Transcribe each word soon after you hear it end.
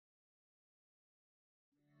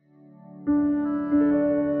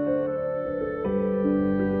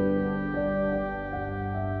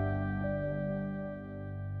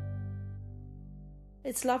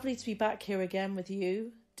It's lovely to be back here again with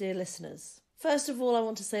you, dear listeners. First of all, I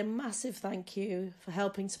want to say a massive thank you for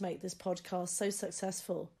helping to make this podcast so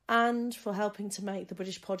successful and for helping to make the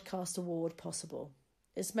British Podcast Award possible.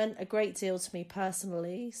 It's meant a great deal to me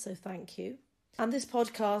personally, so thank you. And this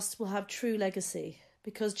podcast will have true legacy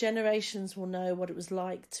because generations will know what it was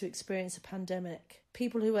like to experience a pandemic.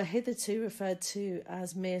 People who are hitherto referred to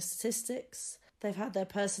as mere statistics, they've had their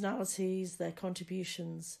personalities, their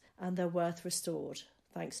contributions and their worth restored,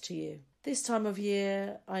 thanks to you. This time of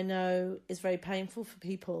year, I know, is very painful for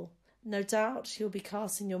people. No doubt you'll be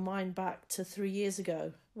casting your mind back to 3 years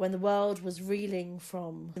ago when the world was reeling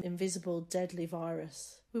from an invisible deadly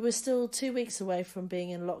virus. We were still 2 weeks away from being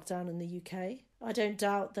in lockdown in the UK. I don't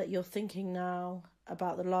doubt that you're thinking now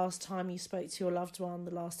about the last time you spoke to your loved one,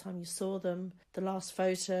 the last time you saw them, the last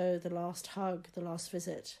photo, the last hug, the last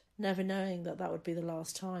visit, never knowing that that would be the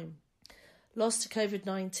last time. Loss to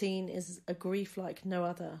COVID-19 is a grief like no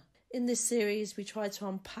other. In this series, we try to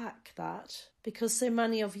unpack that because so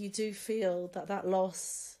many of you do feel that that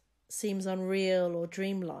loss seems unreal or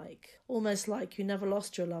dreamlike, almost like you never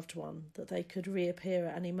lost your loved one, that they could reappear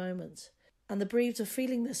at any moment. And the bereaved are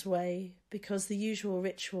feeling this way because the usual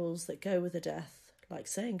rituals that go with a death, like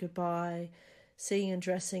saying goodbye, seeing and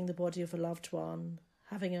dressing the body of a loved one,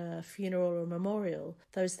 having a funeral or a memorial,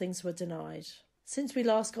 those things were denied. Since we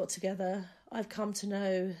last got together, I've come to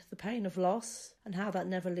know the pain of loss and how that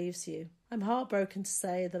never leaves you. I'm heartbroken to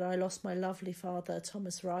say that I lost my lovely father,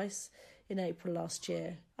 Thomas Rice, in April last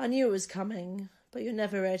year. I knew it was coming, but you're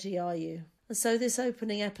never ready, are you? And so this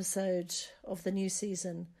opening episode of the new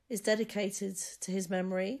season is dedicated to his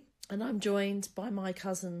memory. And I'm joined by my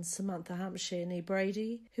cousin, Samantha Hamshere, nee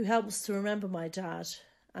Brady, who helps to remember my dad,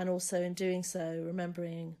 and also in doing so,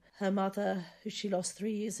 remembering her mother, who she lost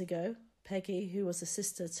 3 years ago, Peggy, who was a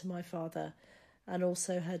sister to my father, and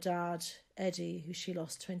also her dad, Eddie, who she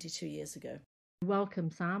lost 22 years ago.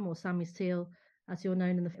 Welcome, Sam, or Sammy Steele, as you're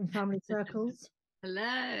known in family circles.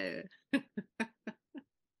 Hello.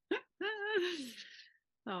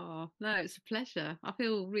 Oh, no, it's a pleasure. I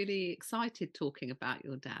feel really excited talking about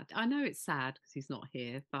your dad. I know it's sad because he's not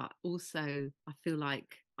here, but also I feel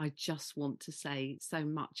like I just want to say so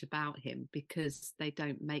much about him because they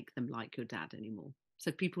don't make them like your dad anymore.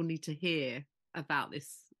 So people need to hear about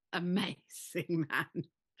this amazing man.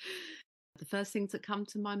 The first things that come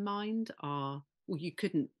to my mind are, well, you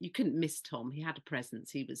couldn't miss Tom. He had a presence.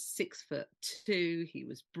 He was 6'2". He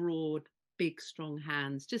was broad, big, strong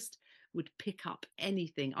hands, just would pick up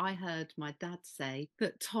anything. I heard my dad say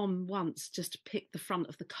that Tom once just picked the front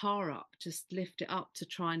of the car up, just lift it up to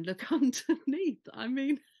try and look underneath. I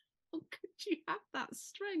mean, how could you have that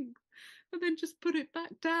strength? And then just put it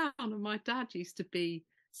back down. And my dad used to be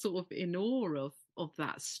sort of in awe of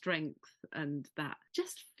that strength and that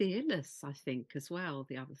just fearless, I think, as well.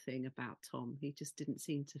 The other thing about Tom, he just didn't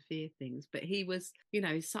seem to fear things, but he was,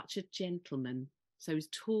 such a gentleman. So he's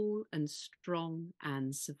tall and strong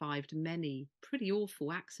and survived many pretty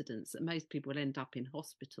awful accidents that most people would end up in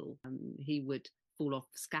hospital. He would fall off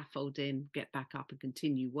scaffolding, get back up and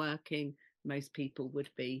continue working. Most people would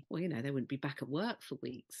be, they wouldn't be back at work for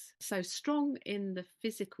weeks. So strong in the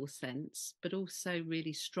physical sense, but also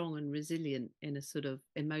really strong and resilient in a sort of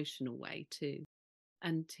emotional way too.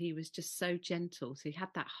 And he was just so gentle. So he had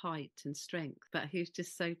that height and strength, but he was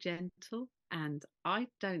just so gentle. And I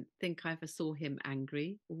don't think I ever saw him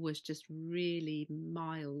angry, was just really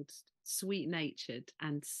mild, sweet-natured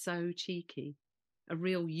and so cheeky. A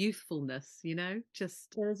real youthfulness,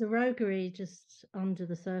 just... There was a roguery just under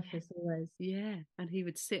the surface always. Yeah, and he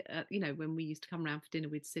would sit at, when we used to come around for dinner,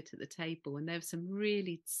 we'd sit at the table and there were some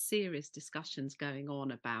really serious discussions going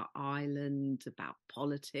on about Ireland, about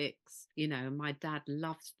politics, and my dad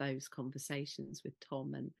loved those conversations with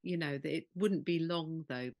Tom. And, it wouldn't be long,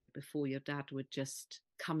 though, before your dad would just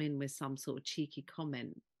come in with some sort of cheeky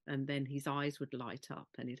comment and then his eyes would light up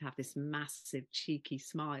and he'd have this massive cheeky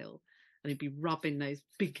smile. And he'd be rubbing those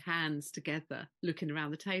big hands together, looking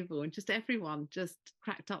around the table, and just everyone just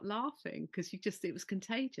cracked up laughing because it was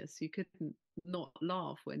contagious. You couldn't not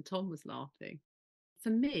laugh when Tom was laughing.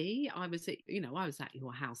 For me, I was at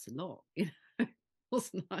your house a lot,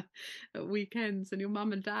 wasn't I? At weekends, and your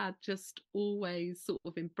mum and dad just always sort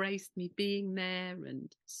of embraced me being there, and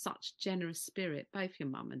such generous spirit, both your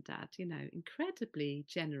mum and dad, incredibly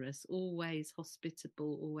generous, always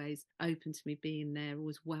hospitable, always open to me being there,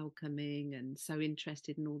 always welcoming and so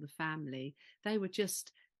interested in all the family. They were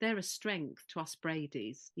just they're a strength to us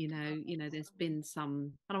Bradys. There's been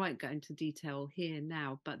some, and I won't go into detail here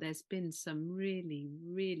now, but there's been some really,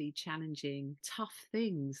 really challenging, tough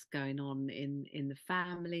things going on in the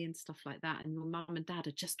family and stuff like that. And your mum and dad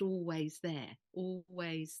are just always there,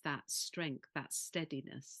 always that strength, that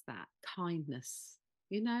steadiness, that kindness,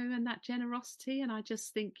 and that generosity. And I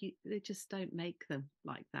just think they just don't make them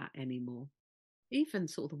like that anymore. Even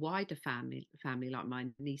sort of the wider family, like my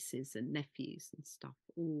nieces and nephews and stuff,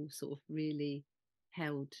 all sort of really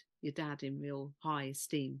held your dad in real high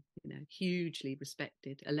esteem, hugely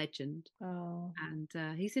respected, a legend. Oh.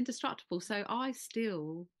 And he's indestructible. So I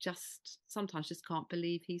still sometimes just can't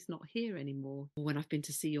believe he's not here anymore. When I've been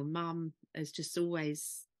to see your mum, there's just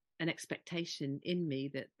always an expectation in me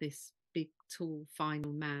that this big, tall,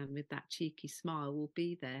 final man with that cheeky smile will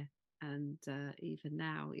be there. And even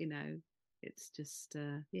now, it's just,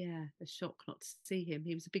 a shock not to see him.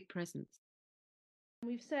 He was a big presence.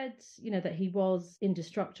 We've said, that he was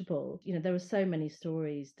indestructible. There were so many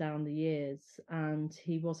stories down the years, and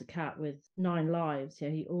he was a cat with 9 lives.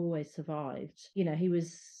 He always survived. He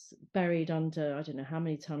was buried under, I don't know how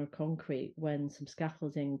many ton of concrete when some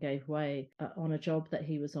scaffolding gave way on a job that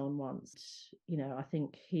he was on once. I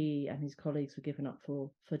think he and his colleagues were given up for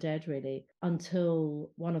dead, really, until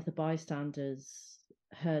one of the bystanders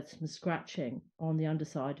heard some scratching on the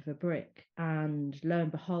underside of a brick, and lo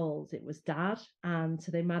and behold, it was Dad. And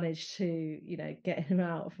so they managed to get him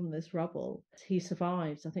out from this rubble. He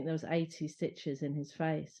survived. I think there was 80 stitches in his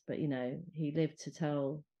face, but he lived to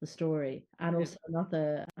tell the story. And also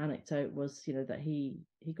another anecdote was that he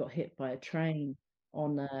got hit by a train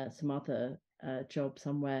on some other job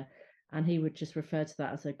somewhere, and he would just refer to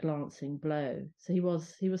that as a glancing blow. So he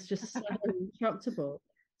was just so indestructible.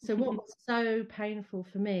 So what was so painful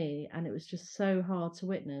for me, and it was just so hard to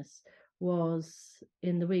witness, was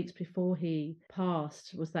in the weeks before he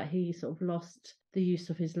passed, was that he sort of lost the use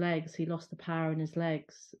of his legs. He lost the power in his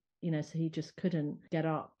legs, so he just couldn't get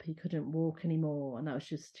up. He couldn't walk anymore. And that was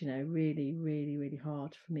just, really, really, really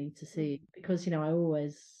hard for me to see, because, I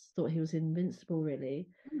always thought he was invincible, really.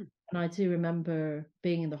 And I do remember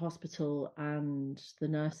being in the hospital, and the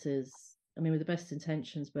nurses, with the best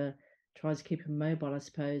intentions, were tries to keep him mobile, I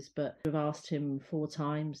suppose, but we've asked him 4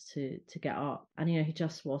 times to get up, and he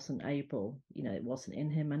just wasn't able. It wasn't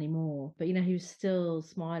in him anymore. But he was still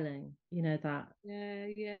smiling. That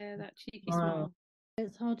that cheeky smile.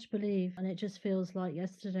 It's hard to believe, and it just feels like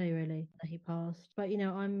yesterday, really, that he passed. But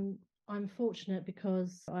I'm fortunate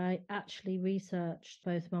because I actually researched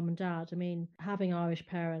both mum and dad. Having Irish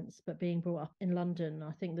parents, but being brought up in London,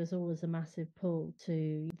 I think there's always a massive pull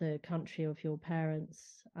to the country of your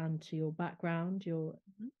parents and to your background, your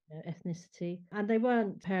ethnicity. And they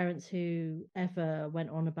weren't parents who ever went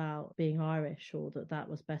on about being Irish, or that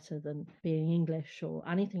was better than being English or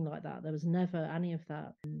anything like that. There was never any of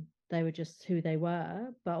that. They were just who they were.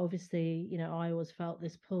 But obviously, I always felt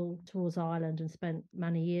this pull towards Ireland and spent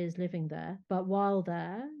many years living there. But while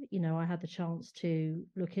there, I had the chance to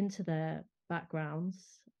look into their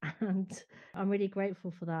backgrounds. And I'm really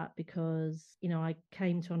grateful for that, because, I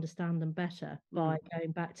came to understand them better by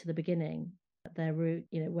going back to the beginning, their root,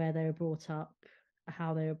 where they were brought up,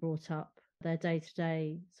 how they were brought up, their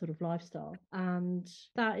day-to-day sort of lifestyle. And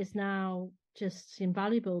that is now just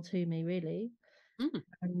invaluable to me, really.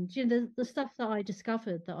 And the stuff that I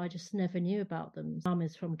discovered that I just never knew about them. Mum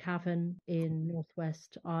is from Cavan in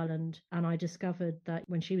northwest Ireland, and I discovered that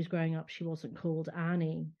when she was growing up, she wasn't called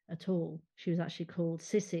Annie at all. She was actually called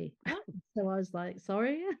Sissy. So I was like,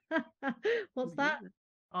 sorry, what's that?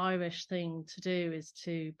 Irish thing to do is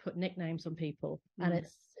to put nicknames on people, and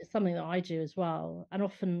it's something that I do as well, and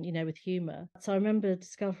often with humor. So I remember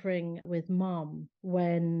discovering with Mum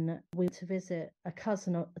when we went to visit a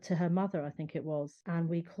cousin to her mother, I think it was, and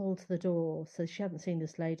we called to the door. So she hadn't seen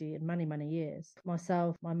this lady in many years.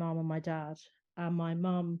 Myself, my mum, and my dad. And my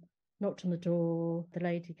mum knocked on the door. The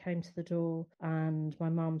lady came to the door, and my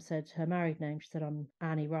mum said her married name. She said, "I'm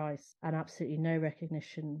Annie Rice," and absolutely no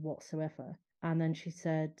recognition whatsoever. And then she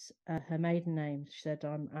said her maiden name. She said,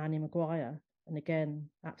 "I'm Annie Maguire." And again,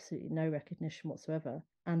 absolutely no recognition whatsoever.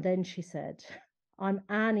 And then she said, "I'm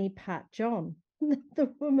Annie Pat John."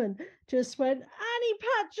 The woman just went, "Annie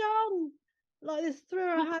Pat John," like this, threw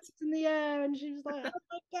her hands in the air, and she was like, "Oh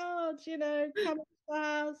my God, come to the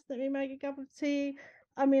house, let me make a cup of tea."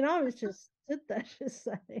 I was just stood there just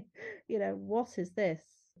saying, what is this?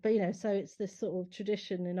 But, so it's this sort of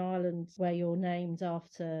tradition in Ireland where you're named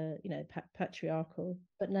after, patriarchal,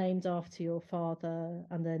 but named after your father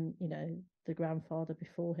and then, the grandfather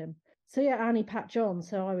before him. So yeah, Annie Pat John.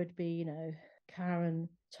 So I would be, Karen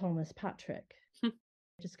Thomas Patrick.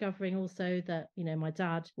 Discovering also that, my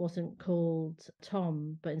dad wasn't called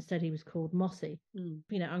Tom, but instead he was called Mossy.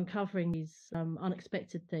 Uncovering these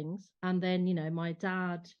unexpected things. And then, my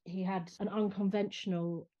dad, he had an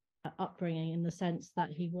unconventional upbringing in the sense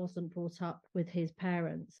that he wasn't brought up with his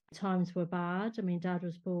parents. Times were bad. I mean, Dad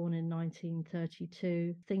was born in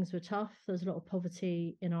 1932. Things were tough. There was a lot of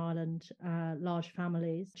poverty in Ireland, large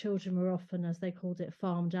families. Children were often, as they called it,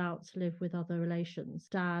 farmed out to live with other relations.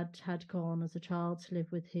 Dad had gone as a child to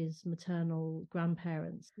live with his maternal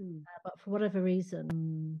grandparents. But for whatever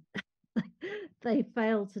reason, they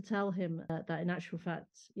failed to tell him that in actual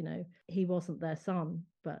fact, he wasn't their son,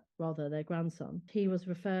 but rather their grandson. He was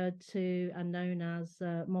referred to and known as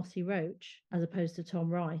Mossy Roach, as opposed to Tom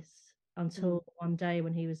Rice, until one day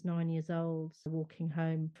when he was 9 years old, walking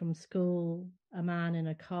home from school, a man in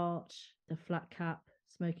a cart, a flat cap,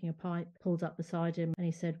 smoking a pipe, pulled up beside him and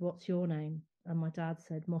he said, "What's your name?" And my dad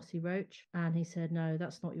said, "Mossy Roach." And he said, "No,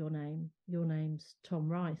 that's not your name. Your name's Tom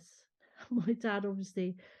Rice." My dad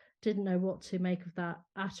obviously didn't know what to make of that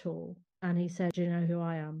at all. And he said, "Do you know who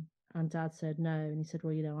I am?" And Dad said no. And he said,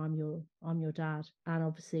 "Well, I'm your dad." And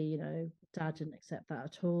obviously, Dad didn't accept that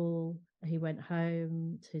at all. He went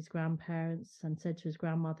home to his grandparents and said to his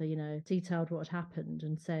grandmother, detailed what had happened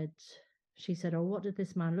and she said, "Oh, what did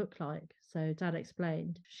this man look like?" So Dad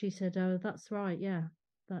explained. She said, "Oh, that's right. Yeah,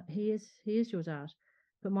 that he is your dad."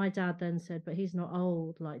 But my dad then said, "But he's not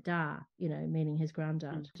old like Dad," meaning his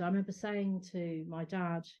granddad. So I remember saying to my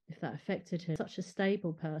dad, if that affected him, such a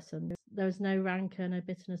stable person, there was no rancor, no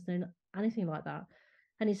bitterness, no anything like that.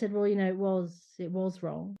 And he said, "Well, it was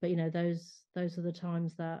wrong, but those are the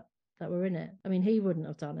times that were in it. I mean, he wouldn't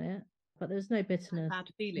have done it, but there's no bitterness. Bad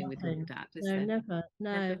feeling with your dad, is no, there? never,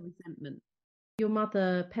 no. Never resentment. Your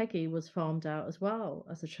mother, Peggy, was farmed out as well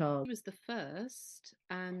as a child. She was the first,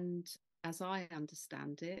 and as I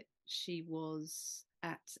understand it, she was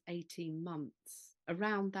at 18 months.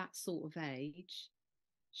 Around that sort of age,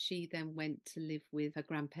 she then went to live with her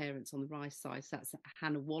grandparents on the Rice side. So that's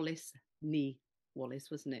Hannah Wallace, Nee Wallace,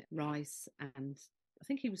 wasn't it? Rice, and I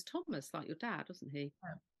think he was Thomas, like your dad, wasn't he?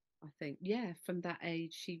 Yeah. I think, yeah, from that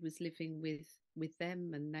age, she was living with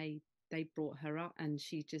them, and they brought her up, and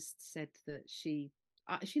she just said that she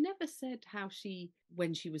never said how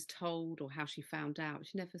when she was told or how she found out.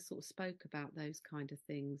 She never sort of spoke about those kind of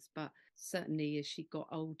things. But certainly as she got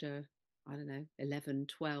older, I don't know, 11,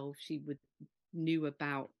 12, she knew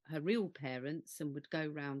about her real parents and would go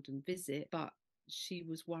round and visit. But she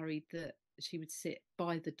was worried that she would sit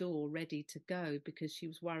by the door ready to go because she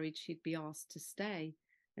was worried she'd be asked to stay.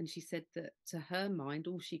 And she said that to her mind,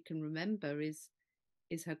 all she can remember is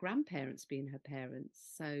her grandparents being her parents.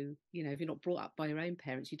 So, if you're not brought up by your own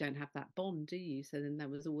parents, you don't have that bond, do you? So then there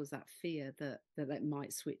was always that fear that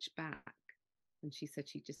might switch back. And she said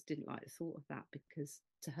she just didn't like the thought of that because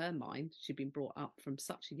to her mind, she'd been brought up from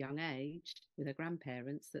such a young age with her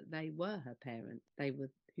grandparents that they were her parents. They were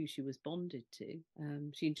who she was bonded to.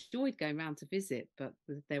 She enjoyed going round to visit, but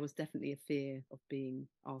there was definitely a fear of being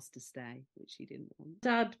asked to stay, which she didn't want.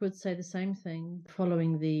 Dad would say the same thing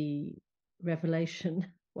following the revelation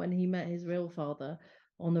when he met his real father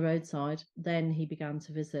on the roadside. Then he began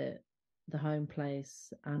to visit the home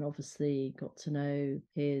place and obviously got to know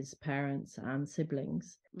his parents and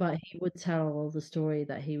siblings. But he would tell the story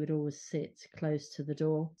that he would always sit close to the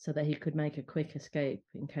door so that he could make a quick escape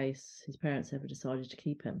in case his parents ever decided to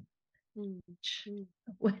keep him.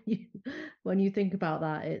 When you think about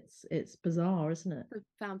that, it's bizarre, isn't it? I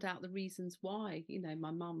found out the reasons why.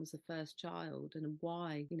 My mum was the first child, and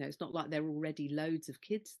why. It's not like there were already loads of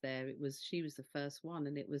kids there. She was the first one,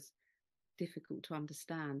 and it was difficult to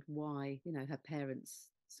understand why her parents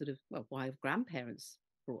why her grandparents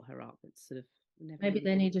brought her up. It's sort of maybe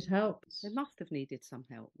they needed help. They must have needed some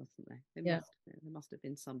help, mustn't they? There must have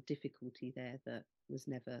been some difficulty there that was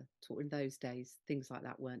never taught. In those days, things like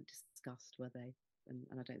that weren't discussed, were they?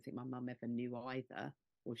 And I don't think my mum ever knew either,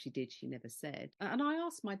 or if she did, she never said. And I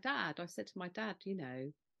asked my dad, I said to my dad,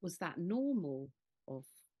 was that normal of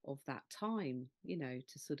that time,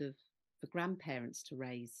 to sort of for grandparents to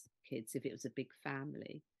raise kids if it was a big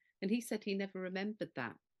family? And he said he never remembered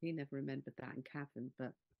that. He never remembered that in Cavan,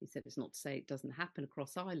 but he said it's not to say it doesn't happen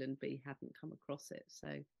across Ireland, but he hadn't come across it. So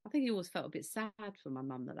I think he always felt a bit sad for my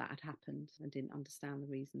mum that had happened and didn't understand the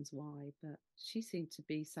reasons why. But she seemed to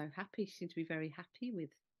be so happy. She seemed to be very happy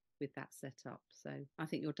with that setup. So I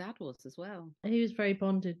think your dad was as well. He was very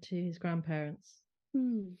bonded to his grandparents.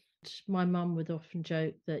 My mum would often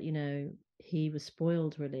joke that, he was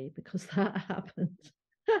spoiled really because that happened.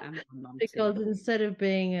 Because instead of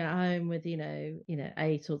being at home with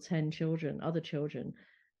 8 or 10 children, other children,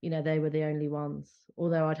 they were the only ones.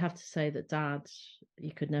 Although I'd have to say that Dad,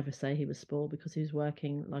 you could never say he was spoiled because he was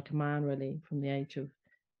working like a man really from the age of,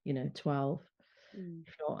 12,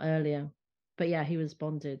 if not earlier. But yeah, he was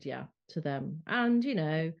bonded, to them. And,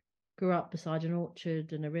 grew up beside an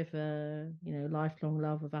orchard and a river, lifelong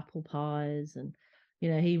love of apple pies. And,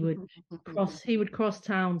 he would cross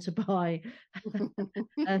town to buy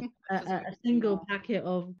a single packet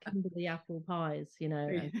of Kimberley apple pies,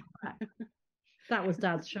 and come back. That was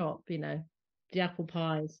Dad's shop, the apple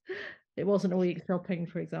pies. It wasn't all week shopping,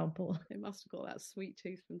 for example. It must have got that sweet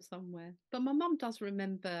tooth from somewhere. But my mum does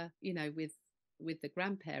remember, with the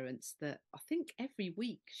grandparents, that I think every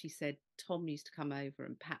week she said Tom used to come over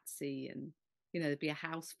and Patsy, and there'd be a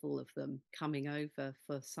house full of them coming over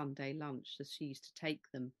for Sunday lunch, as she used to take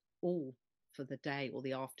them all for the day or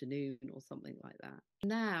the afternoon or something like that.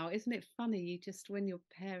 Now, isn't it funny? You just, when your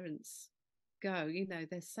parents go,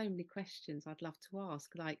 there's so many questions I'd love to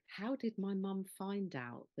ask, like, how did my mum find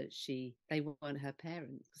out that they weren't her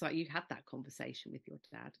parents? Because like, you had that conversation with your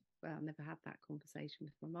dad. Well, I never had that conversation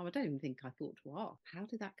with my mum. I don't even think I thought to ask, how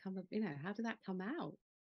did that come out?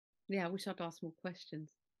 Yeah, I wish I'd asked more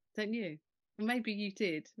questions, don't you? Maybe you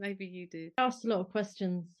did. I asked a lot of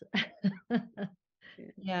questions.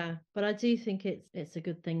 Yeah, but I do think it's a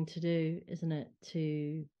good thing to do, isn't it?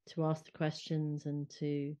 To ask the questions and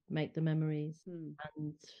to make the memories.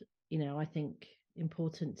 And I think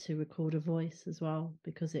important to record a voice as well,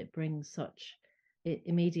 because it brings such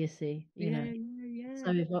immediacy.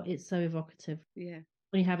 So it's so evocative. Yeah,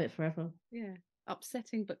 when you have it forever. Yeah,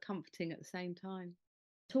 upsetting but comforting at the same time.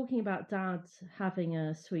 Talking about Dad having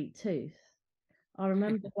a sweet tooth, I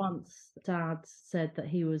remember once Dad said that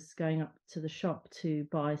he was going up to the shop to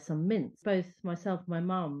buy some mints. Both myself and my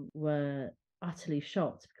mum were utterly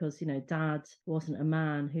shocked because, Dad wasn't a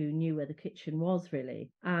man who knew where the kitchen was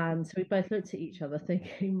really. And so we both looked at each other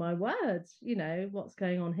thinking, my word, what's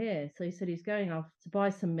going on here? So he said he's going off to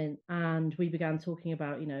buy some mint, and we began talking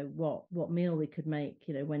about, what meal we could make,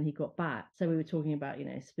 when he got back. So we were talking about,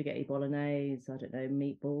 spaghetti bolognese, I don't know,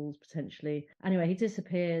 meatballs potentially. Anyway, he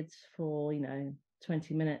disappeared for,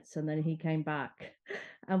 20 minutes, and then he came back.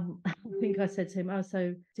 I think I said to him, oh,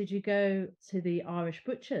 so did you go to the Irish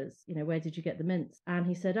butchers? Where did you get the mints? And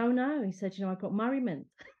he said, oh no, he said, I got Murray mint.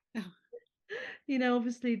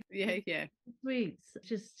 Obviously, yeah, sweets.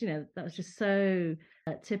 Just, that was just so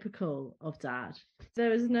typical of Dad.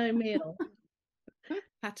 There was no meal.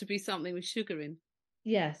 Had to be something with sugar in.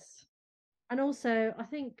 Yes. And also, I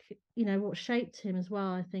think, what shaped him as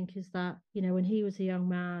well, I think, is that, when he was a young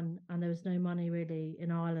man and there was no money really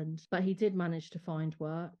in Ireland, but he did manage to find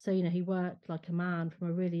work. So, he worked like a man from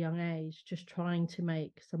a really young age, just trying to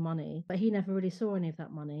make some money. But he never really saw any of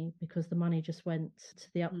that money because the money just went to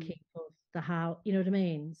the upkeep of the house. You know what I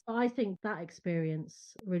mean? So I think that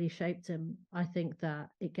experience really shaped him. I think that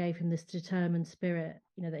it gave him this determined spirit,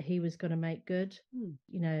 that he was going to make good.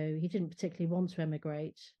 He didn't particularly want to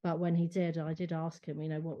emigrate, but when he did, I did ask him,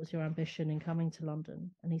 what was your ambition in coming to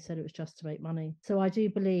London? And he said it was just to make money. So I do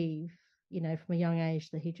believe, from a young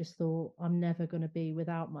age, that he just thought, I'm never going to be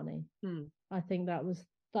without money. I think that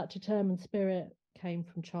determined spirit came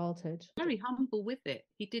from childhood. Very humble with it.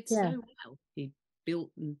 He did so well. He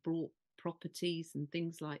built and brought properties and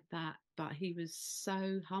things like that, but he was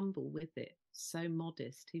so humble with it, so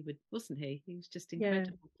modest. Wasn't he? He was just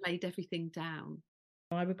incredible. Played everything down.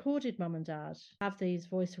 I recorded Mum and Dad. I have these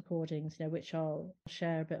voice recordings, which I'll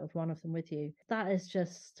share a bit of one of them with you. That is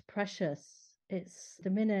just precious. It's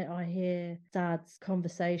the minute I hear Dad's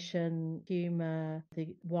conversation, humour,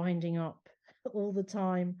 the winding up all the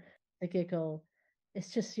time, the giggle.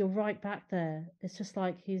 It's just, you're right back there. It's just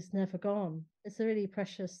like he's never gone. It's a really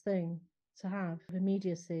precious thing to have,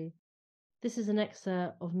 immediacy. This is an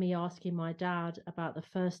excerpt of me asking my dad about the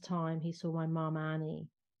first time he saw my mum, Annie.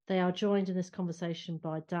 They are joined in this conversation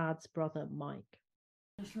by Dad's brother, Mike.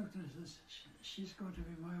 I just looked at it as, she's going to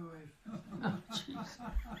be my wife.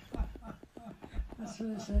 That's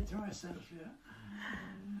what I said to myself, yeah.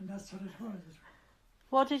 And that's what it was.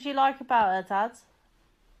 What did you like about her, Dad?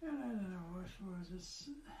 I don't know what it was. It's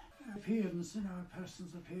appearance, a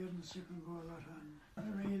person's appearance, you can go a lot on. A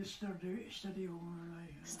real steady woman.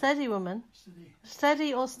 Steady woman? Steady.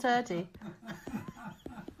 Steady or sturdy?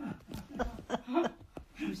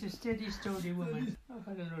 She's a steady, sturdy woman. I've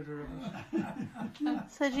had a load of rubbish.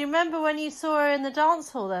 So do you remember when you saw her in the dance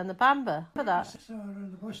hall there in the Bamba? Remember that? I saw her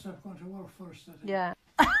in the bus stop going to work first, I think. Yeah.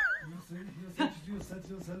 You said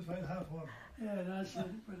to yourself, I'll have one. Yeah, that's it.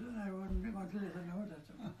 But I wouldn't want to let her know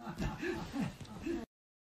that.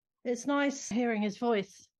 It's nice hearing his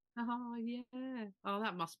voice. Oh, yeah. Oh,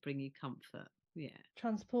 that must bring you comfort.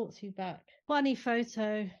 transports you back. Well, any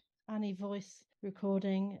photo, any voice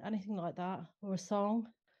recording, anything like that, or a song.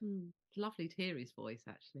 It's lovely to hear his voice,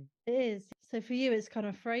 actually. It is. So for you, it's kind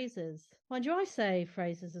of phrases. Mind you, I say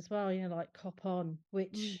phrases as well, like cop on,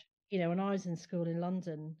 which, when I was in school in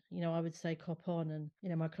London, I would say cop on,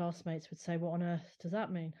 and, my classmates would say, what on earth does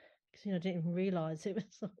that mean? Because, I didn't even realise it was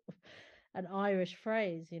sort of an Irish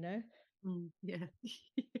phrase, Yeah.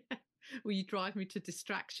 Well, you drive me to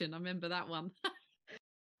distraction. I remember that one.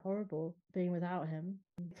 Horrible being without him.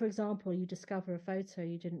 For example, you discover a photo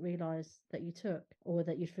you didn't realise that you took or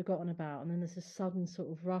that you'd forgotten about, and then there's this sudden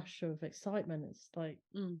sort of rush of excitement. It's like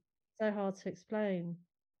so hard to explain.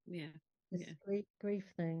 This grief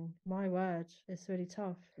thing, my word, it's really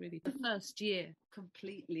tough. Really, the first year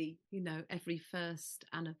completely, every first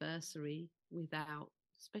anniversary without,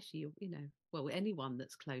 especially, well, anyone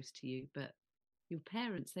that's close to you, but your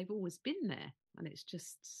parents, they've always been there, and it's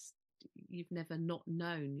just, you've never not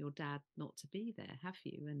known your dad not to be there, have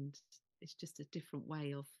you? And it's just a different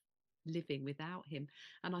way of living without him.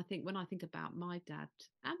 And I think when I think about my dad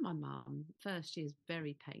and my mum, first year is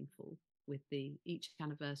very painful with each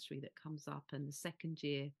anniversary that comes up, and the second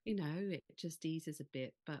year, it just eases a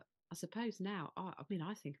bit. But I suppose now, I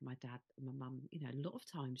think of my dad and my mum, a lot of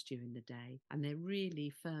times during the day, and they're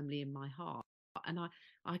really firmly in my heart. And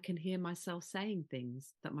I can hear myself saying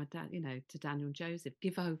things that my dad, to Daniel and Joseph,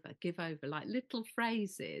 give over, like little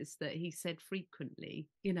phrases that he said frequently.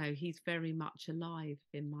 He's very much alive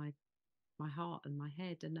in my heart and my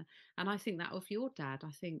head. And I think that of your dad,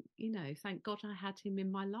 I think, thank God I had him in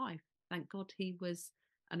my life. Thank God he was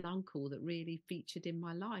an uncle that really featured in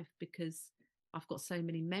my life, because I've got so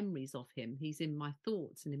many memories of him. He's in my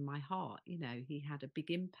thoughts and in my heart. He had a big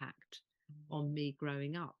impact on me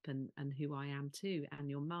growing up and who I am too, and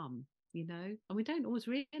your mum, and we don't always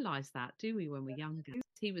realise that, do we, when we're younger?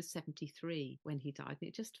 He was 73 when he died, and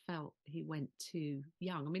it just felt he went too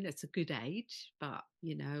young. I mean, it's a good age, but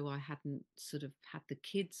I hadn't sort of had the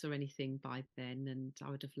kids or anything by then, and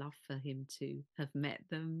I would have loved for him to have met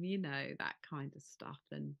them, that kind of stuff.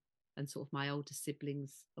 And sort of my older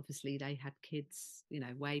siblings, obviously they had kids,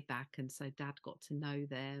 way back, and so dad got to know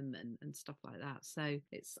them and stuff like that. So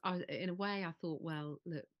in a way I thought, well,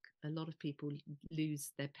 look, a lot of people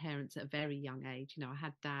lose their parents at a very young age. I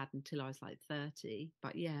had dad until I was like 30,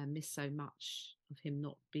 but I miss so much of him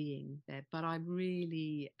not being there. But I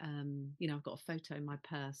really, I've got a photo in my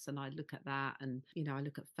purse, and I look at that, and, I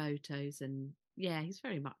look at photos, and he's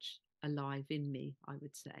very much alive in me, I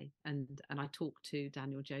would say. And I talk to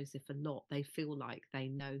Daniel Joseph a lot. They feel like they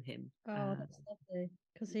know him. Oh, that's lovely,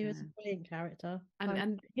 because he was a brilliant character.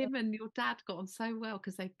 And him and your dad got on so well,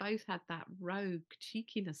 because they both had that rogue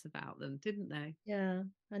cheekiness about them, didn't they? Yeah,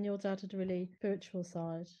 and your dad had a really spiritual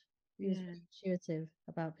side. He was really intuitive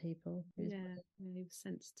about people. He was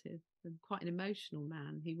sensitive and quite an emotional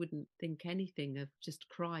man. He wouldn't think anything of just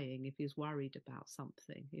crying if he was worried about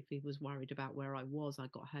something. If he was worried about where I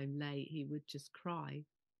got home late, he would just cry.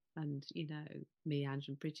 And, me, Ange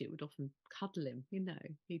and Bridget would often cuddle him,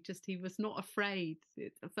 he was not afraid.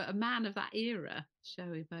 For a man of that era, show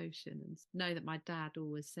emotion. And know that my dad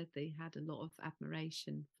always said that he had a lot of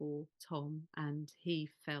admiration for Tom, and he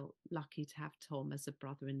felt lucky to have Tom as a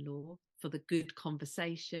brother-in-law, for the good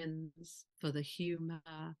conversations, for the humour,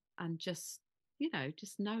 and just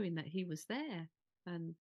knowing that he was there,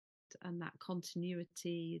 and that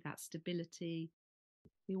continuity, that stability.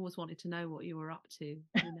 He always wanted to know what you were up to,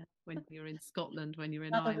 when you're in Scotland, when you're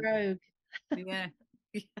in Ireland. Rogue. Yeah.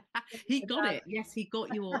 He got it. Yes, he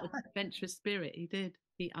got your adventurous spirit. He did.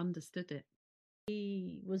 He understood it.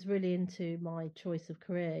 He was really into my choice of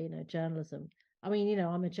career, journalism. I mean,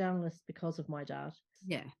 I'm a journalist because of my dad.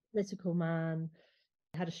 Yeah. Political man,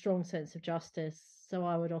 had a strong sense of justice. So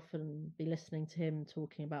I would often be listening to him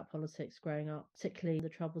talking about politics growing up, particularly the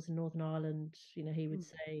troubles in Northern Ireland. He would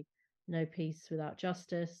say, no peace without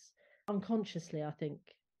justice. Unconsciously, I think,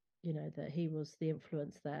 that he was the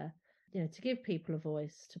influence there, to give people a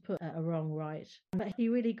voice, to put a wrong right. But he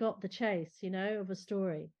really got the chase, of a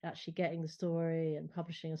story, actually getting the story and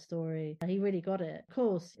publishing a story. He really got it. Of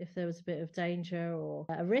course, if there was a bit of danger or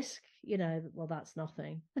a risk, well, that's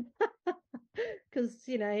nothing. Because,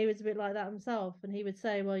 he was a bit like that himself. And he would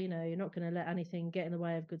say, well, you're not going to let anything get in the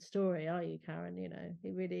way of good story, are you, Karen? He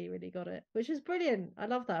really, really got it, which is brilliant. I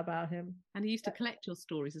love that about him. And he used to collect your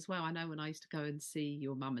stories as well. I know when I used to go and see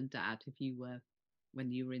your mum and dad,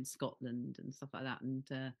 when you were in Scotland and stuff like that. And,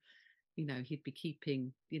 he'd be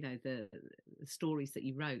keeping, the stories that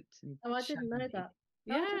you wrote. Oh, I didn't know that.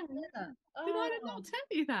 Yeah. I didn't know that. Did I not tell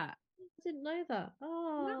you that? I didn't know that.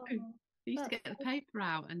 Oh. No. He used to get the paper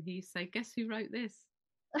out, and he used to say, guess who wrote this?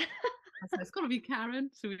 I said, it's got to be Karen.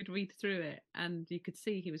 So we'd read through it, and you could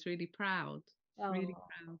see he was really proud, really Oh,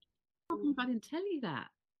 proud. I can't believe I didn't tell you that.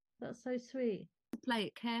 that's so sweet. Play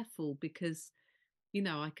it careful because,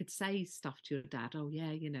 I could say stuff to your dad. Oh,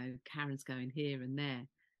 yeah, Karen's going here and there.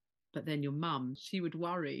 But then your mum, she would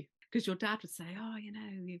worry because your dad would say, oh,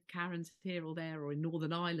 Karen's here or there or in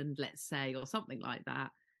Northern Ireland, let's say, or something like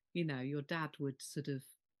that. Your dad would sort of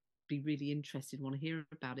be really interested, want to hear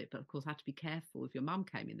about it. But of course, had to be careful if your mum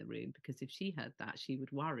came in the room because if she heard that, she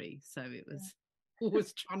would worry. So it was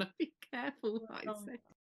always trying to be careful, like I say.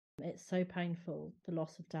 It's so painful, the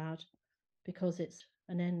loss of dad, because it's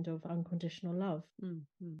an end of unconditional love,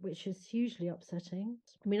 which is hugely upsetting.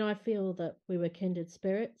 I mean, I feel that we were kindred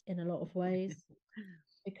spirits in a lot of ways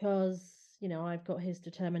because, I've got his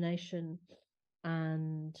determination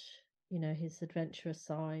and, his adventurous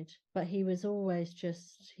side. But he was always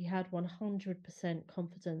he had 100%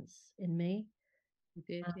 confidence in me. He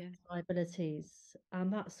did, and yeah. my abilities.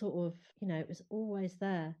 And that sort of, it was always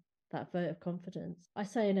there, that vote of confidence. I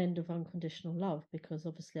say an end of unconditional love because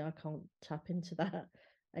obviously I can't tap into that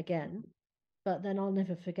again. But then I'll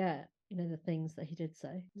never forget, the things that he did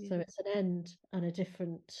say. Yeah. So it's an end and a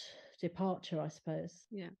different departure, I suppose.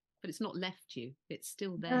 Yeah. But it's not left you. It's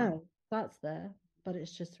still there. No, that's there, but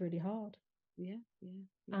it's just really hard. Yeah.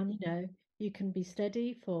 And, you can be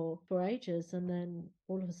steady for ages and then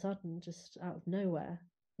all of a sudden, just out of nowhere,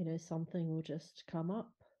 something will just come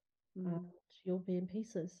up and you'll be in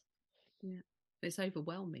pieces. Yeah. It's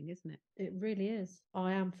overwhelming, isn't it? It really is.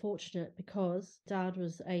 I am fortunate because Dad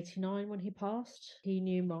was 89 when he passed. He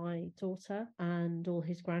knew my daughter and all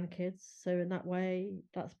his grandkids. So in that way,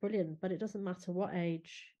 that's brilliant. But it doesn't matter what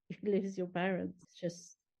age you lose your parents.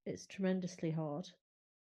 It's tremendously hard.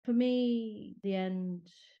 For me, the end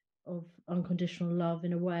of unconditional love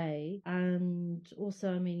in a way. And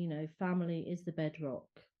also, I mean, family is the bedrock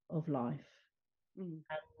of life.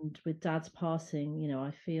 And with Dad's passing,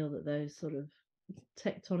 I feel that those sort of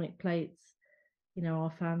tectonic plates,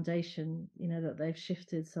 our foundation, that they've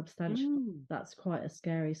shifted substantially. That's quite a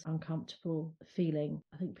scary, uncomfortable feeling.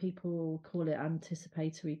 I think people call it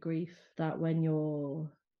anticipatory grief, that when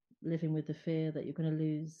you're living with the fear that you're going to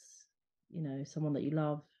lose, someone that you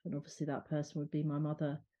love, and obviously that person would be my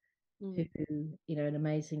mother, who, an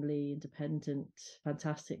amazingly independent,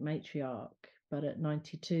 fantastic matriarch. But at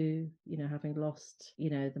 92, having lost,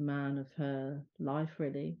 the man of her life,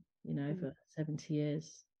 really, for 70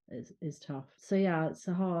 years is tough. So yeah, it's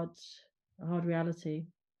a hard reality.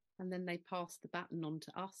 And then they pass the baton on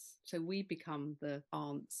to us. So we become the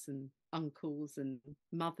aunts and uncles and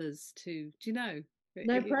mothers too. Do you know?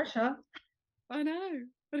 No pressure. I know.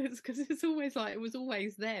 But it's because it's always like, it was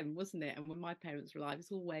always them, wasn't it? And when my parents were alive,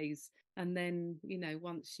 it's always, and then,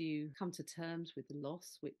 once you come to terms with the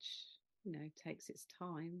loss, which, takes its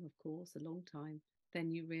time, of course, a long time,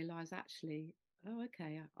 then you realise actually, oh,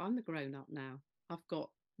 okay, I'm the grown up now. I've got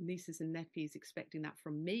nieces and nephews expecting that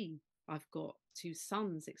from me. I've got 2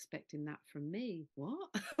 sons expecting that from me. What?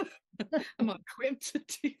 Am I equipped to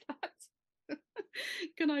do that?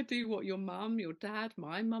 Can I do what your mum, your dad,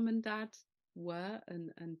 my mum and dad were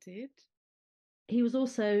and did? He was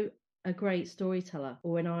also a great storyteller,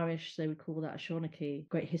 or in Irish they would call that a seanachie,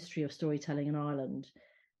 great history of storytelling in Ireland,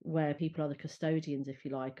 where people are the custodians, if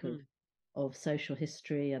you like, of social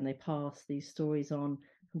history, and they pass these stories on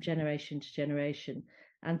from generation to generation.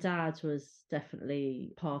 And Dad was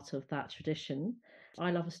definitely part of that tradition. I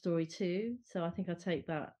love a story too, so I think I take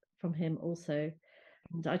that from him also.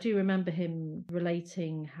 And I do remember him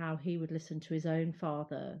relating how he would listen to his own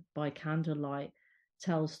father by candlelight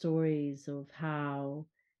tell stories of how,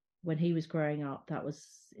 when he was growing up, that was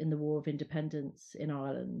in the War of Independence in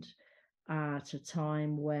Ireland, at a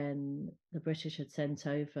time when the British had sent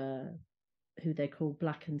over who they called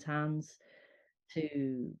black and tans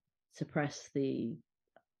to suppress the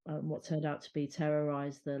what turned out to be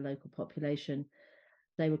terrorize the local population.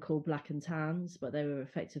 They were called black and tans, but they were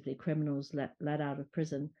effectively criminals let out of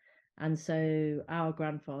prison. And so our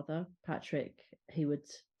grandfather, Patrick, he would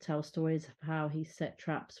tell stories of how he set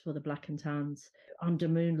traps for the black and tans under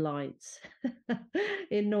moonlight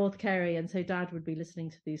in North Kerry. And so Dad would be listening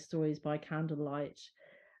to these stories by candlelight.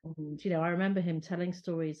 And, I remember him telling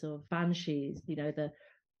stories of banshees,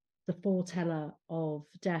 the foreteller of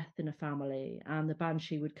death in a family, and the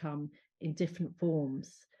banshee would come in different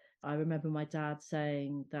forms. I remember my dad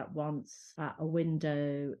saying that once at a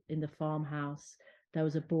window in the farmhouse, there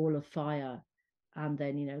was a ball of fire. And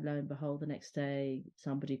then, lo and behold, the next day,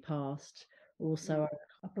 somebody passed. Also,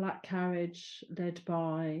 a black carriage led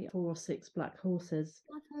by 4 or 6 black horses.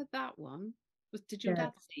 I've heard that one. Did your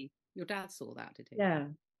dad see? Your dad saw that, did he? Yeah.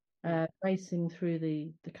 racing through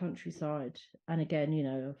the countryside. And again, you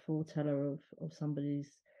know, a foreteller of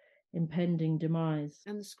somebody's impending demise.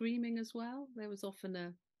 And the screaming as well. There was often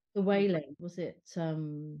The wailing, was it A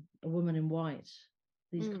Woman in White?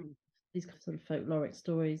 These Mm. these sort of folkloric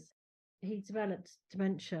stories. He developed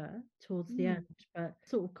dementia towards the end, but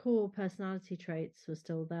sort of core personality traits were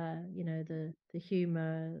still there. You know, the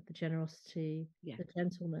humour, the generosity, the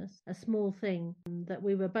gentleness. A small thing that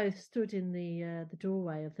we were both stood in the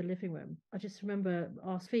doorway of the living room. I just remember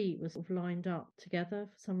our feet were sort of lined up together.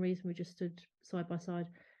 For some reason, we just stood side by side,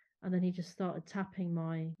 and then he just started tapping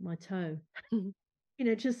my toe. You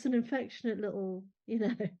know, just an affectionate little, you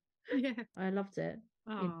know. Yeah. I loved it.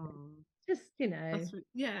 You know, Oh, just, you know,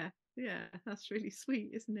 that's really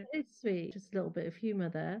sweet, isn't it? it's sweet. Just a little bit of humour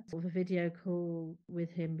there. Sort of a video call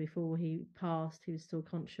with him before he passed. He was still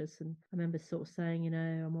conscious, and I remember sort of saying, you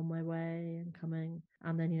know, I'm on my way and coming.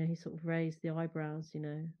 And then, you know, he sort of raised the eyebrows. You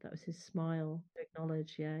know, that was his smile to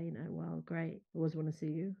acknowledge. Yeah, you know, wow, great. I always want to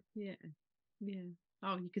see you. Yeah, yeah.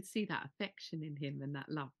 Oh, you could see that affection in him and that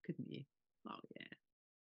love, couldn't you? Oh, yeah.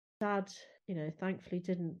 Dad, you know, thankfully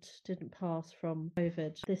didn't pass from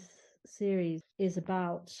COVID. This series is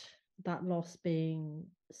about that loss being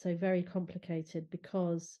so very complicated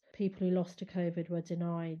because people who lost to COVID were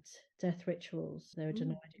denied death rituals. They were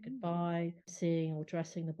denied a goodbye, seeing or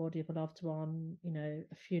dressing the body of a loved one, you know,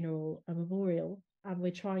 a funeral, a memorial. And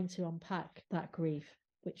we're trying to unpack that grief,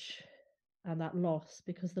 and that loss,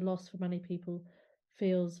 because the loss for many people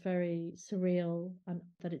feels very surreal and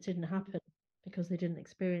that it didn't happen because they didn't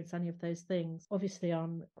experience any of those things. Obviously,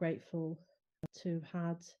 I'm grateful to have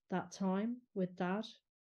had that time with Dad.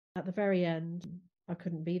 At the very end, I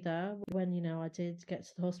couldn't be there. When, you know, I did get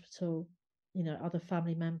to the hospital, you know, other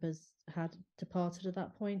family members had departed at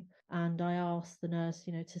that point, and I asked the nurse,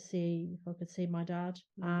 you know, to see if I could see my dad.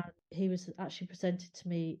 And he was actually presented to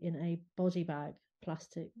me in a body bag,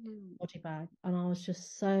 plastic body bag, and I was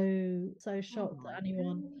just so shocked that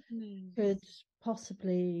anyone could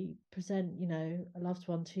possibly present, you know, a loved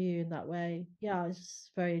one to you in that way. Yeah, it's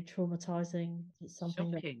just very traumatizing. It's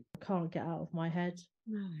something Shocking. that I can't get out of my head.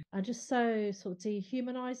 No. And just so sort of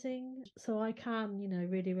dehumanizing. So I can, you know,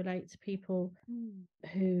 really relate to people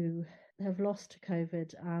who have lost to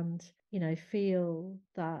COVID and, you know, feel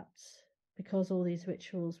that because all these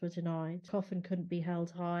rituals were denied, coffin couldn't be held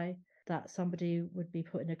high, that somebody would be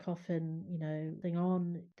put in a coffin, you know, thing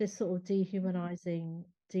on. This sort of dehumanizing,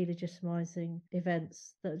 delegitimizing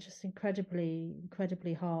events that are just incredibly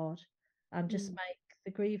hard and just make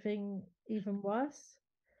the grieving even worse.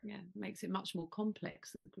 Yeah, it makes it much more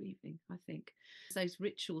complex, the grieving, I think. Those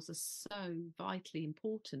rituals are so vitally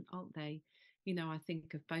important, aren't they? You know, I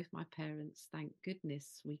think of both my parents, thank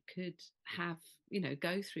goodness we could have, you know,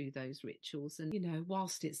 go through those rituals. And, you know,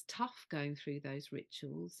 whilst it's tough going through those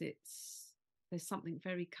rituals, there's something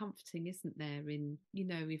very comforting, isn't there, in, you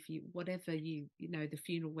know, if you, whatever you know, the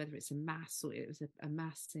funeral, whether it's a mass or it was a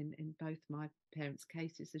mass in both my parents'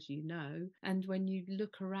 cases, as you know. And when you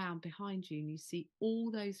look around behind you and you see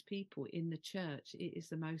all those people in the church, it is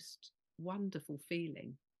the most wonderful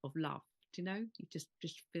feeling of love. Do you know? You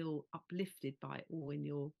just feel uplifted by it all in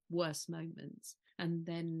your worst moments. And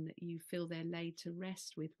then you feel they're laid to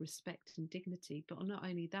rest with respect and dignity. But not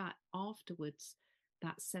only that, afterwards,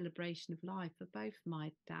 that celebration of life for both my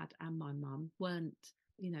dad and my mum weren't,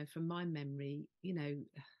 you know, from my memory, you know,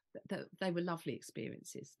 they were lovely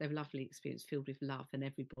experiences. They were lovely experiences filled with love, and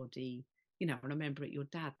everybody, you know, and I remember at your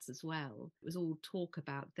dad's as well, it was all talk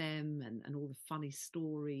about them and all the funny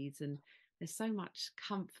stories. And there's so much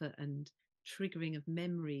comfort and triggering of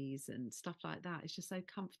memories and stuff like that. It's just so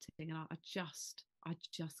comforting. And I just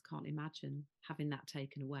can't imagine having that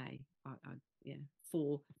taken away. Yeah,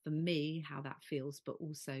 for me, how that feels, but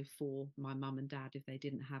also for my mum and dad, if they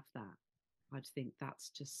didn't have that. I think that's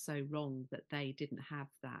just so wrong that they didn't have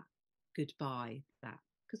that goodbye, that,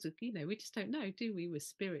 because, you know, we just don't know, do we? We're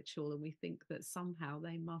spiritual and we think that somehow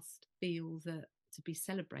they must feel that to be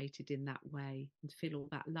celebrated in that way and feel all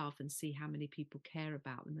that love and see how many people care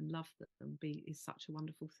about them and love them is such a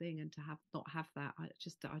wonderful thing. And to not have that, I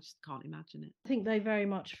just can't imagine it. I think they very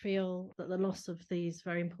much feel that the loss of these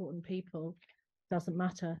very important people doesn't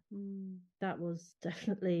matter. That was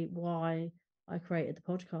definitely why I created the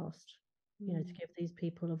podcast, you know, to give these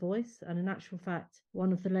people a voice. And in actual fact,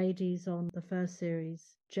 one of the ladies on the first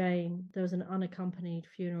series, Jane, there was an unaccompanied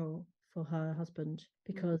funeral for her husband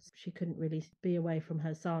because she couldn't really be away from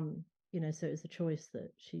her son, you know, so it was a choice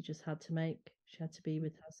that she just had to make. She had to be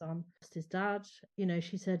with her son. His dad, you know,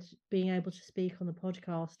 she said being able to speak on the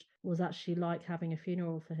podcast was actually like having a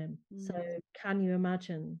funeral for him. So can you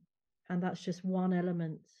imagine? And that's just one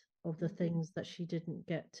element of the things that she didn't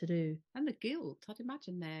get to do. And the guilt, I'd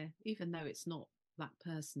imagine there, even though it's not that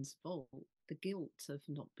person's fault, the guilt of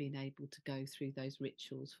not being able to go through those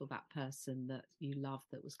rituals for that person that you love,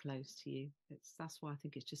 that was close to you. That's why I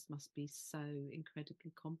think it just must be so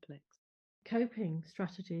incredibly complex. Coping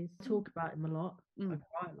strategies. I talk about him a lot. I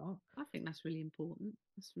cry a lot. I think that's really important.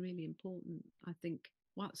 That's really important. I think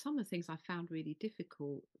some of the things I found really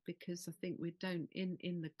difficult, because I think we don't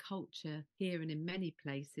in the culture here and in many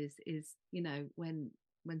places, is, you know,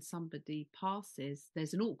 when somebody passes,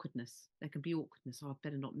 there's an awkwardness. There can be awkwardness. Oh, I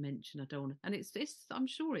better not mention. I don't want to. And it's I'm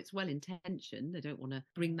sure it's well intentioned. They don't want to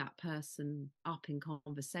bring that person up in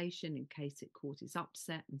conversation in case it causes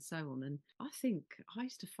upset and so on. And I think I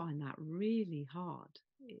used to find that really hard.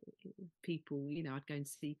 People, you know, I'd go and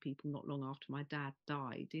see people not long after my dad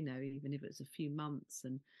died, you know, even if it was a few months,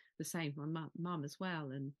 and the same for my mum as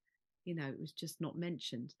well. And you know, it was just not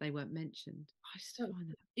mentioned. They weren't mentioned. I used to find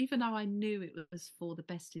that, even though I knew it was for the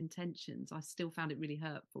best intentions, I still found it really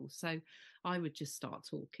hurtful. So I would just start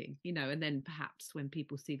talking, you know, and then perhaps when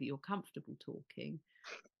people see that you're comfortable talking,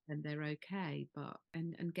 then they're okay. But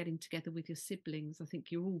and getting together with your siblings, I think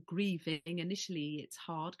you're all grieving. Initially it's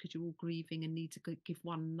hard because you're all grieving and need to give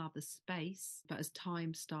one another space, but as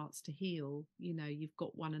time starts to heal, you know, you've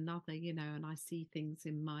got one another, you know. And I see things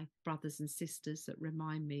in my brothers and sisters that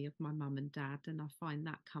remind me of my mum and dad, and I find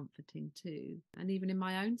that comforting too. And even in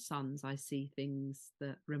my own sons, I see things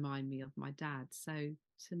that remind me of my dad. So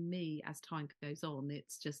to me, as time goes on,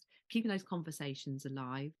 it's just keeping those conversations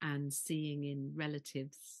alive and seeing in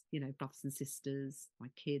relatives, you know, brothers and sisters, my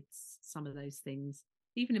kids, some of those things.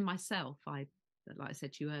 Even in myself, like I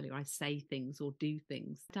said to you earlier, I say things or do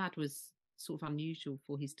things. Dad was sort of unusual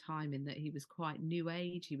for his time in that he was quite new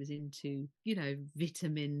age. He was into, you know,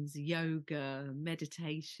 vitamins, yoga,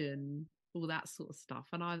 meditation, all that sort of stuff.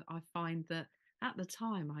 And I find that at the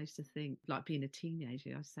time, I used to think, like being a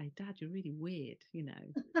teenager, I'd say, Dad, you're really weird, you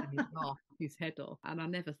know, and he'd laugh his head off. And I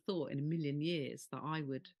never thought in a million years that I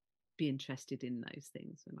would be interested in those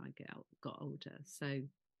things when I got older. So,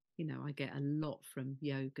 you know, I get a lot from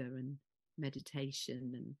yoga and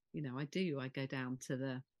meditation, and you know, I go down to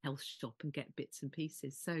the health shop and get bits and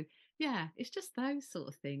pieces. So yeah, it's just those sort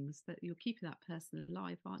of things that you're keeping that person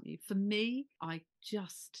alive, aren't you? For me, I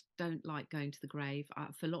just don't like going to the grave.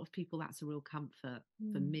 For a lot of people that's a real comfort.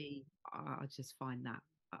 For me, I just find that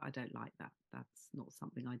I don't like that. That's not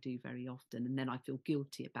something I do very often, and then I feel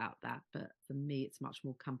guilty about that. But for me, it's much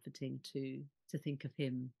more comforting to think of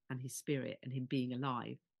him and his spirit and him being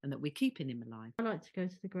alive, and that we're keeping him alive. I like to go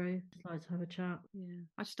to the grave, just like to have a chat. Yeah,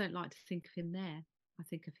 I just don't like to think of him there. I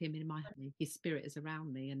think of him in my home. His spirit is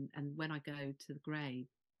around me, and when I go to the grave,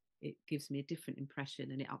 it gives me a different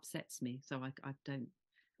impression and it upsets me. So I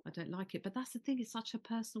don't like it. But that's the thing, it's such a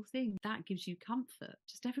personal thing. That gives you comfort.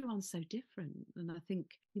 Just everyone's so different. And I think,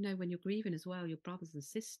 you know, when you're grieving as well, your brothers and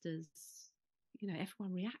sisters, you know,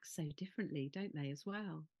 everyone reacts so differently, don't they, as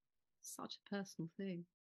well? Such a personal thing.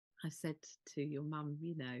 I said to your mum,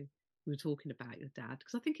 you know, we were talking about your dad,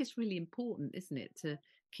 because I think it's really important, isn't it, to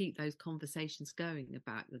keep those conversations going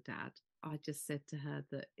about your dad. I just said to her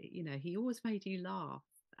that, you know, he always made you laugh,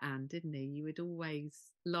 and didn't he? You would always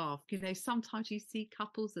laugh. You know, sometimes you see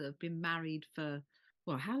couples that have been married for,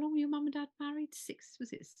 well, how long were your mum and dad married? 7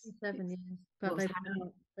 years. But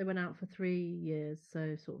they went out for 3 years,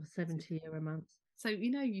 so sort of 70 romance. So, you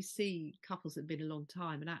know, you see couples that have been a long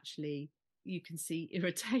time, and actually you can see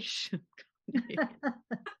irritation.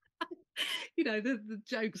 You know, the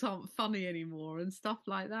jokes aren't funny anymore and stuff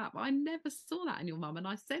like that. But I never saw that in your mum. And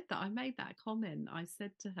I said that, I made that comment. I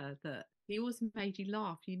said to her that he always made you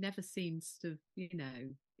laugh. You never seemed sort of, you know,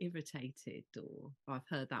 irritated, or I've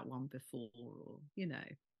heard that one before, or, you know,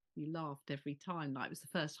 you laughed every time, like it was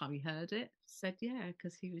the first time you heard it. Said, yeah,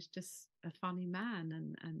 because he was just a funny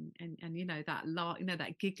man, and you know, that you know,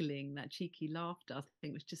 that giggling, that cheeky laughter, I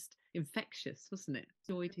think was just infectious, wasn't it?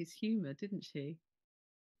 Enjoyed his humour, didn't she?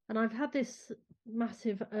 And I've had this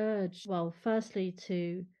massive urge, well, firstly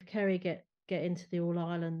to Kerry get into the All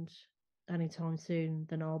Ireland anytime soon,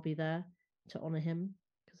 then I'll be there to honour him,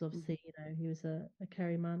 because obviously, you know, he was a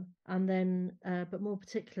Kerry man. And then, but more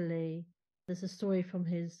particularly, there's a story from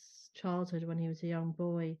his childhood when he was a young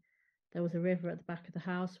boy. There was a river at the back of the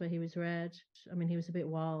house where he was reared. I mean, he was a bit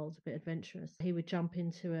wild, a bit adventurous. He would jump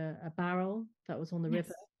into a barrel that was on the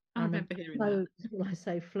river. I remember hearing that. When I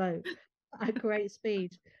say float, at great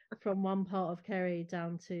speed from one part of Kerry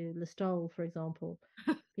down to Listowel, for example.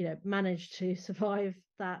 You know, managed to survive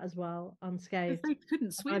that as well, unscathed. They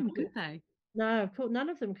couldn't swim, could they? No, of course, none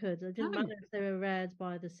of them could. It didn't No. matter if they were reared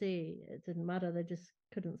by the sea. It didn't matter. They just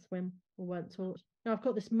couldn't swim or weren't taught. Now, I've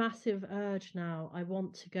got this massive urge now. I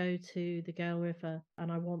want to go to the Gale River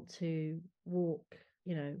and I want to walk,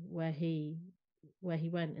 where he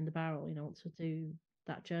went in the barrel, I want to do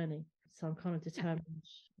that journey. So I'm kind of determined,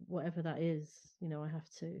 whatever that is, I have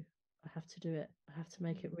to do it. I have to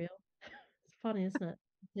make it real. It's funny, isn't it?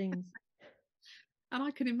 Things. And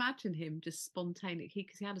I can imagine him just spontaneous,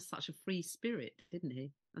 because he had such a free spirit, didn't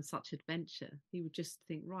he? And such adventure. He would just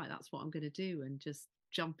think, right, that's what I'm going to do, and just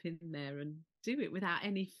jump in there and do it without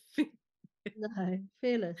any fear. No,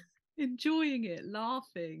 fearless. Enjoying it,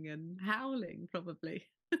 laughing and howling, probably.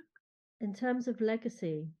 In terms of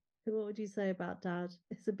legacy, what would you say about Dad?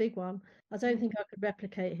 It's a big one. I don't think I could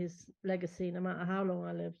replicate his legacy no matter how long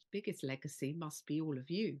I lived. Biggest legacy must be all of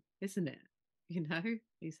you, isn't it?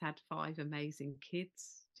 He's had 5 amazing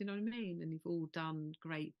kids. Do you know what I mean? And you've all done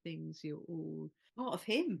great things. You're all part of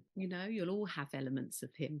him. You'll all have elements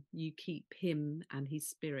of him. You keep him and his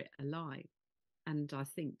spirit alive. And I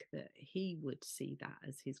think that he would see that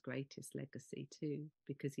as his greatest legacy too,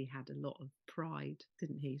 because he had a lot of pride,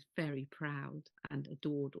 didn't he? He's very proud and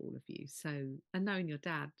adored all of you. So, and knowing your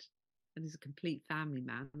dad, and he's a complete family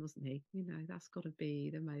man, wasn't he? That's got to be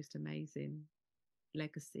the most amazing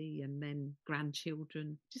legacy. And then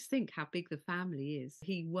grandchildren. Just think how big the family is.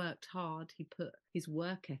 He worked hard. His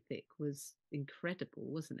work ethic was incredible,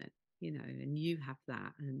 wasn't it? And you have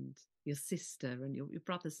that, and your sister and your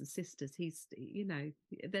brothers and sisters.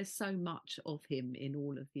 There's so much of him in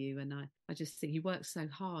all of you. And I just think he worked so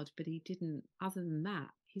hard, but he didn't, other than that,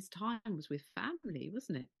 his time was with family,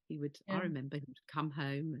 wasn't it? I remember he would come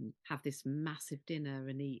home and have this massive dinner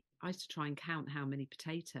and eat. I used to try and count how many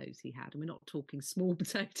potatoes he had. And we're not talking small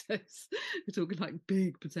potatoes. We're talking like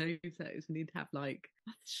big potatoes. And he'd have I'm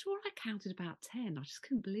sure I counted about 10. I just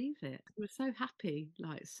couldn't believe it. We were so happy,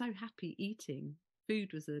 so happy eating.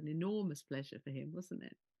 Food was an enormous pleasure for him, wasn't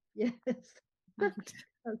it? Yes. That's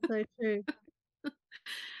so true.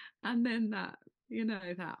 And then that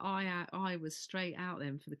I was straight out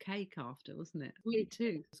then for the cake after, wasn't it? Me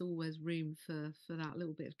too. There's always room for that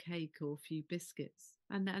little bit of cake or a few biscuits.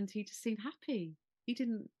 And he just seemed happy. He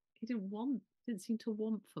didn't seem to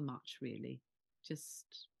want for much, really.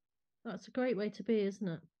 Just. That's a great way to be, isn't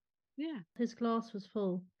it? Yeah. His glass was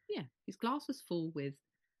full. Yeah. His glass was full with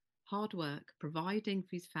hard work, providing for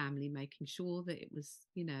his family, making sure that it was,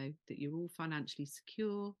 that you're all financially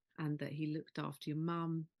secure, and that he looked after your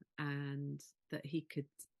mum, and that he could,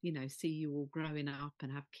 see you all growing up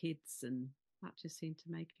and have kids. And that just seemed to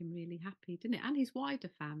make him really happy, didn't it? And his wider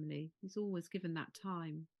family. He's always given that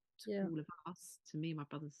time to all of us, to me, my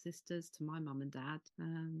brothers and sisters, to my mum and dad.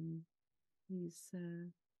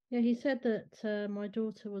 He said that my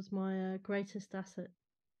daughter was my greatest asset.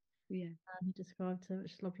 Yeah. He described her,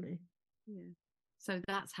 which is lovely. Yeah. So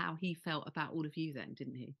that's how he felt about all of you then,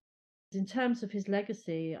 didn't he? In terms of his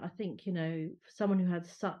legacy, I think, for someone who had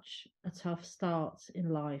such a tough start in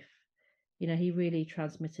life, he really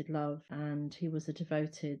transmitted love, and he was a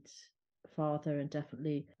devoted father and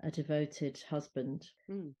definitely a devoted husband.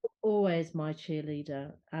 Always my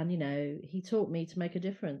cheerleader. And, he taught me to make a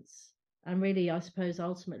difference. And really, I suppose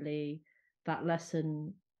ultimately that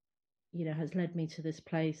lesson, has led me to this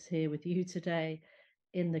place here with you today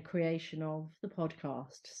in the creation of the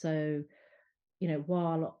podcast. So,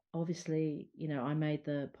 while obviously, I made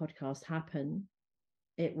the podcast happen,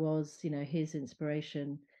 it was, his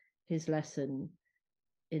inspiration, his lesson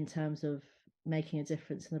in terms of making a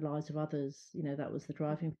difference in the lives of others. That was the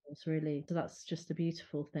driving force, really. So that's just a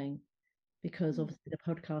beautiful thing, because obviously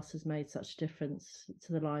the podcast has made such a difference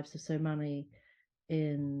to the lives of so many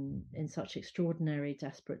in such extraordinary,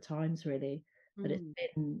 desperate times, really. But it's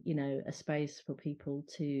been, a space for people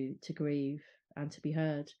to grieve and to be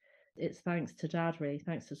heard. It's thanks to Dad, really.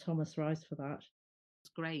 Thanks to Thomas Rice for that.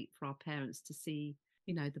 It's great for our parents to see,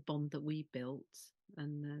 the bond that we built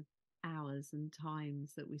and the hours and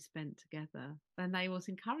times that we spent together. And they always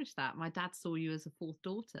encouraged that. My dad saw you as a 4th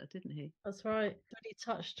daughter, didn't he? That's right. Really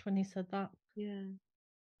touched when he said that. Yeah.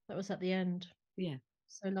 That was at the end. Yeah.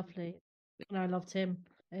 So lovely. And I loved him,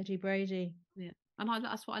 Eddie Brady. Yeah. And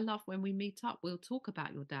that's what I love when we meet up. We'll talk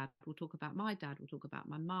about your dad. We'll talk about my dad. We'll talk about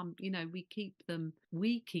my mum. We keep them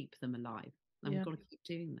alive. And we've got to keep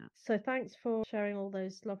doing that. So thanks for sharing all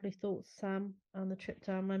those lovely thoughts, Sam, and the trip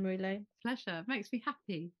down memory lane. Pleasure. It makes me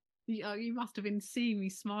happy. You must have been seeing me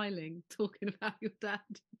smiling, talking about your dad.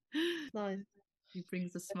 Nice. He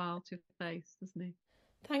brings a smile to your face, doesn't he?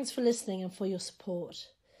 Thanks for listening and for your support.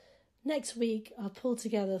 Next week, I'll pull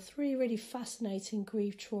together 3 really fascinating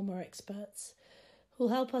grief trauma experts who'll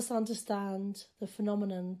help us understand the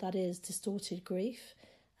phenomenon that is distorted grief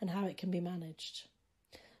and how it can be managed.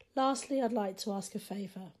 Lastly, I'd like to ask a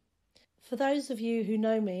favour. For those of you who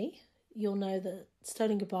know me, you'll know that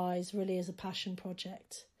Stolen Goodbyes really is a passion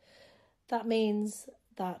project. That means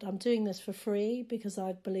that I'm doing this for free because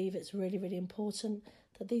I believe it's really, really important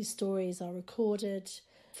that these stories are recorded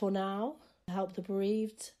for now to help the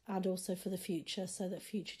bereaved and also for the future so that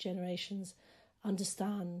future generations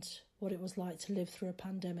understand what it was like to live through a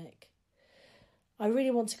pandemic. I really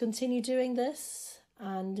want to continue doing this,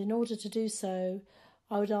 and in order to do so,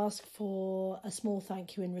 I would ask for a small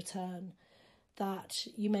thank you in return, that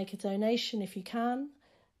you make a donation if you can.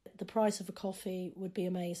 The price of a coffee would be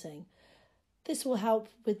amazing. This will help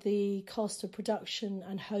with the cost of production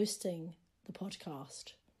and hosting the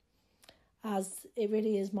podcast, as it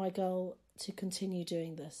really is my goal to continue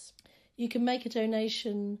doing this. You can make a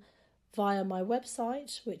donation via my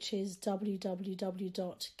website, which is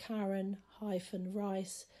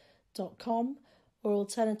www.karen-rice.com, or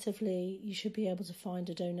alternatively, you should be able to find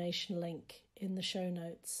a donation link in the show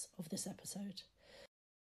notes of this episode.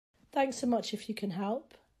 Thanks so much if you can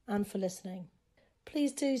help, and for listening.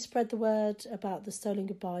 Please do spread the word about the Stolen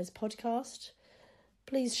Goodbyes podcast.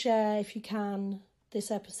 Please share, if you can,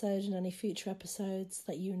 this episode and any future episodes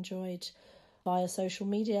that you enjoyed via social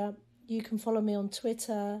media. You can follow me on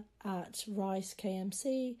Twitter at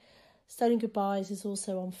RiceKMC. Stolen Goodbyes is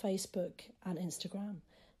also on Facebook and Instagram.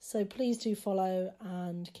 So please do follow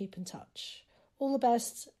and keep in touch. All the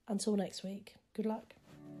best until next week. Good luck.